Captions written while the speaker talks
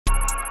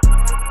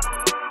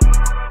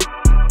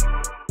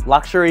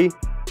luxury,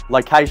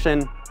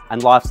 location,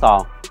 and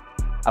lifestyle.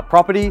 A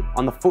property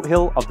on the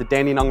foothill of the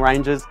Dandenong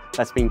Ranges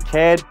that's been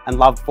cared and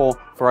loved for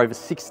over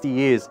 60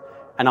 years.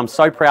 And I'm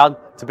so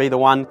proud to be the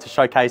one to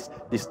showcase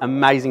this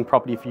amazing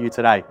property for you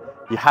today.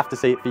 You have to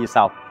see it for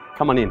yourself.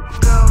 Come on in.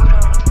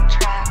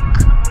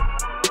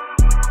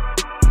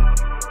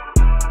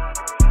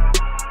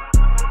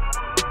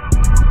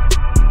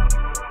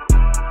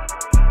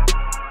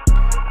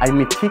 A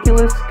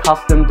meticulous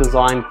custom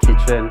designed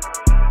kitchen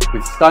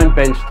with stone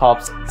bench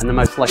tops and the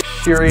most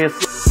luxurious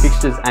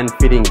fixtures and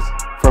fittings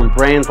from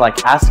brands like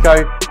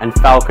Asco and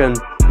Falcon.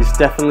 This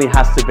definitely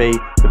has to be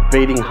the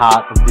beating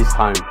heart of this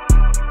home.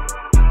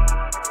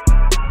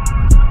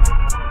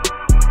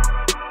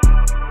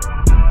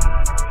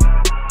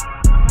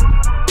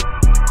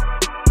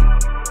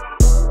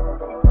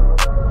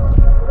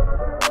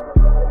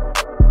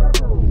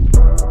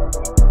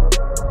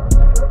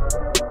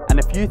 And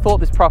if you thought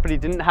this property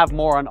didn't have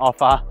more on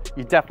offer,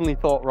 you definitely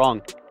thought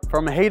wrong.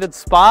 From a heated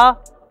spa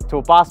to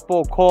a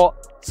basketball court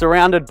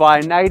surrounded by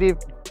a native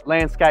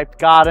landscaped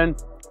garden,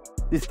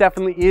 this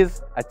definitely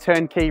is a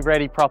turnkey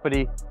ready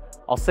property.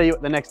 I'll see you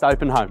at the next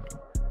open home.